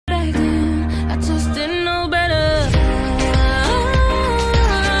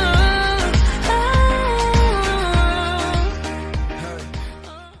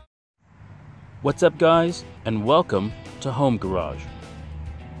What's up guys, and welcome to Home Garage.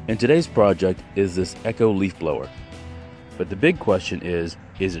 And today's project is this Echo leaf blower. But the big question is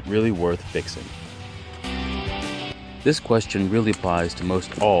it really worth fixing? This question really applies to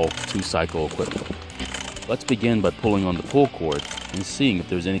most all two-cycle equipment. Let's begin by pulling on the pull cord and seeing if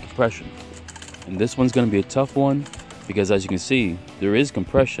there's any compression. And this one's going to be a tough one because, as you can see, there is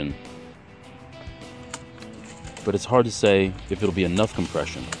compression, but it's hard to say if it'll be enough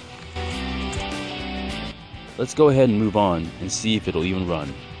compression. Let's go ahead and move on and see if it'll even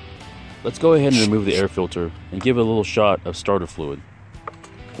run. Let's go ahead and remove the air filter and give it a little shot of starter fluid.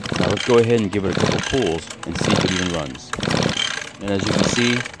 Now let's go ahead and give it a couple pulls and see if it even runs. And as you can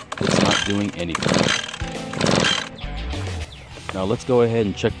see, it's not doing anything. Now let's go ahead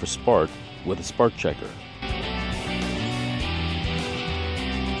and check for spark with a spark checker.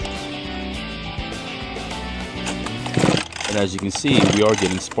 And as you can see, we are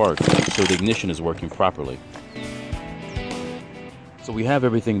getting spark, so the ignition is working properly. So we have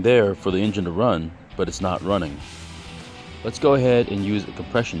everything there for the engine to run, but it's not running. Let's go ahead and use a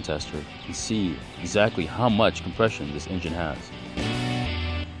compression tester and see exactly how much compression this engine has.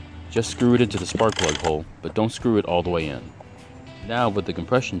 Just screw it into the spark plug hole, but don't screw it all the way in. Now with the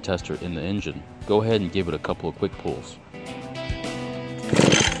compression tester in the engine, go ahead and give it a couple of quick pulls.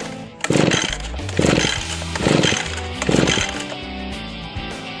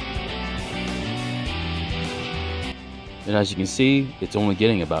 And as you can see, it's only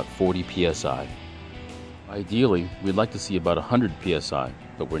getting about 40 psi. Ideally, we'd like to see about 100 psi,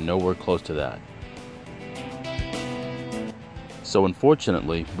 but we're nowhere close to that. So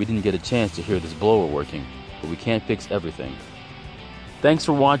unfortunately, we didn't get a chance to hear this blower working, but we can't fix everything. Thanks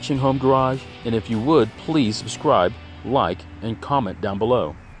for watching Home Garage, and if you would, please subscribe, like, and comment down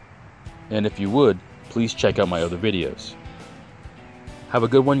below. And if you would, please check out my other videos. Have a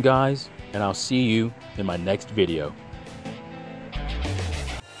good one, guys, and I'll see you in my next video.